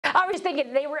I was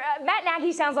thinking Matt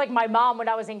Nagy sounds like my mom when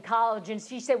I was in college, and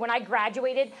she said when I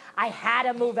graduated, I had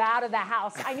to move out of the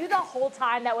house. I knew the whole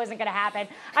time that wasn't going to happen.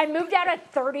 I moved out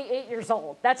at 38 years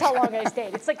old. That's how long I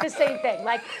stayed. It's like the same thing.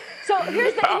 So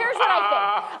here's what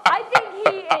I think. I think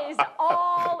he is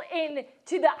all in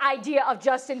to the idea of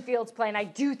Justin Fields playing. I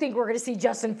do think we're going to see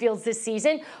Justin Fields this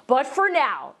season, but for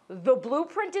now, the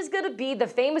blueprint is going to be the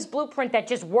famous blueprint that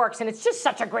just works, and it's just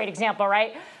such a great example,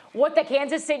 right? What the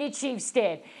Kansas City Chiefs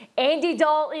did. Andy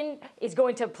Dalton is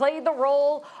going to play the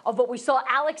role of what we saw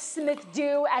Alex Smith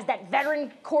do as that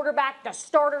veteran quarterback, the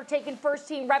starter taking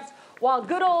first-team reps, while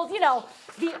good old,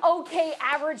 the okay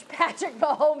average Patrick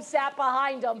Mahomes sat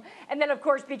behind him and then, of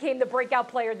course, became the breakout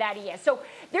player that he is. So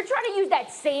they're trying to use that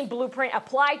same blueprint,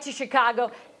 apply to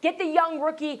Chicago, get the young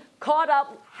rookie caught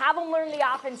up, have him learn the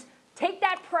offense, take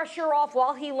that pressure off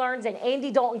while he learns, and Andy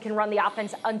Dalton can run the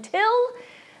offense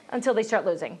until they start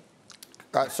losing.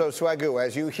 So, Swagoo,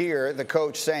 as you hear the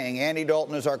coach saying Andy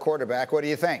Dalton is our quarterback, what do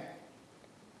you think?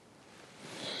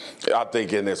 I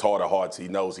think in his heart of hearts, he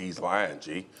knows he's lying,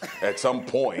 G. At some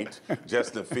point,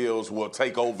 Justin Fields will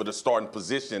take over the starting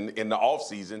position in the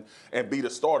offseason and be the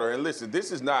starter. And listen,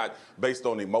 this is not based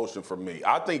on emotion for me.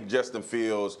 I think Justin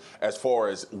Fields, as far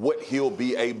as what he'll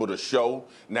be able to show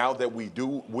now that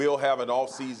we'll have an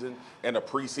offseason and a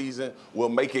preseason, will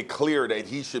make it clear that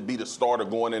he should be the starter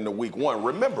going into week one.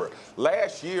 Remember,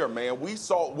 last year, man,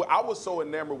 I was so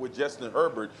enamored with Justin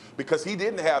Herbert because he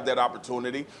didn't have that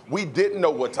opportunity. We didn't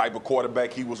know what type of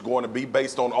quarterback he was going to be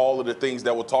based on all of the things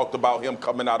that were talked about him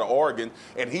coming out of Oregon,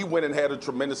 and he went and had a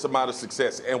tremendous amount of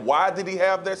success. And why did he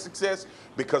have that success?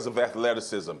 Because of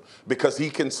athleticism, because he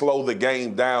can slow the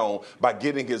game down by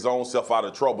getting his own self out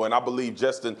of trouble, and I believe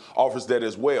Justin offers that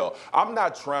as well. I'm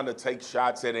not trying to take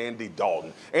shots at Andy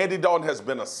Dalton. Andy Dalton has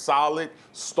been a solid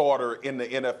starter in the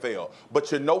NFL,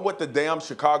 but you know what the damn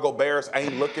Chicago Bears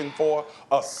ain't looking for?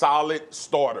 A solid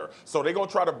starter. So they're going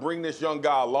to try to bring this young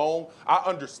guy along. I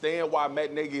understand why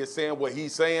Matt Nagy is saying what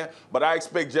he's saying, but I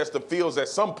expect Justin Fields at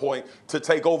some point to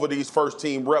take over these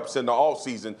first-team reps in the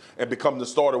offseason and become the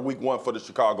starter week one for the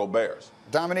Chicago Bears.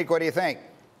 Dominique, what do you think?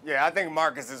 Yeah, I think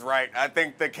Marcus is right. I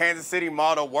think the Kansas City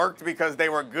model worked because they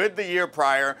were good the year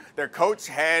prior. Their coach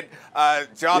had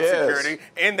job security,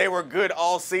 and they were good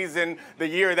all season the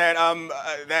year that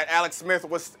Alex Smith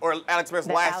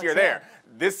last year there.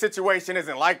 This situation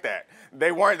isn't like that.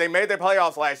 They made their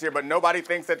playoffs last year, but nobody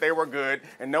thinks that they were good,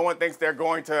 and no one thinks they're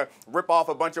going to rip off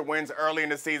a bunch of wins early in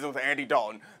the season with Andy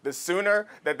Dalton. The sooner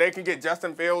that they can get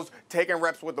Justin Fields taking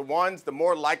reps with the ones, the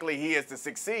more likely he is to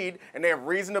succeed, and they have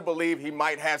reason to believe he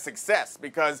might have success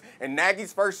because in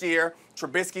Nagy's first year,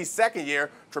 Trubisky's second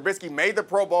year, Trubisky made the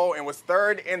Pro Bowl and was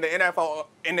third in the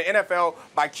NFL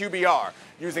by QBR,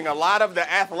 using a lot of the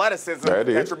athleticism that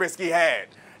Trubisky had.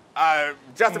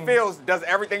 Justin Fields does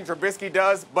everything Trubisky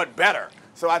does, but better.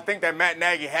 So I think that Matt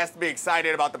Nagy has to be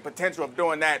excited about the potential of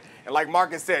doing that. And like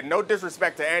Marcus said, no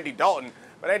disrespect to Andy Dalton,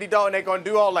 but Andy Dalton ain't going to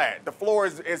do all that. The floor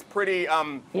is pretty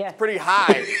pretty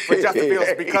high for Justin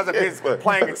Fields because of his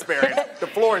playing experience. The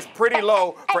floor is pretty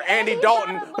low for Andy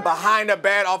Dalton behind a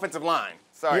bad offensive line.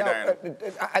 Sorry,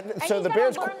 Dianna. So the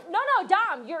Bears. No,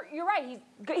 Dom, you're right.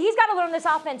 He's got to learn this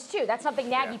offense too. That's something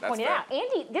Nagy pointed out.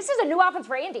 Andy, this is a new offense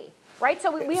for Andy. Right,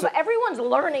 so we have everyone's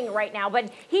learning right now,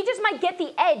 but he just might get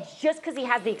the edge just because he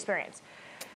has the experience.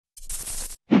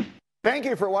 Thank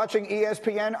you for watching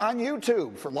ESPN on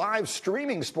YouTube. For live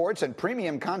streaming sports and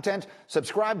premium content,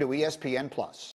 subscribe to ESPN+.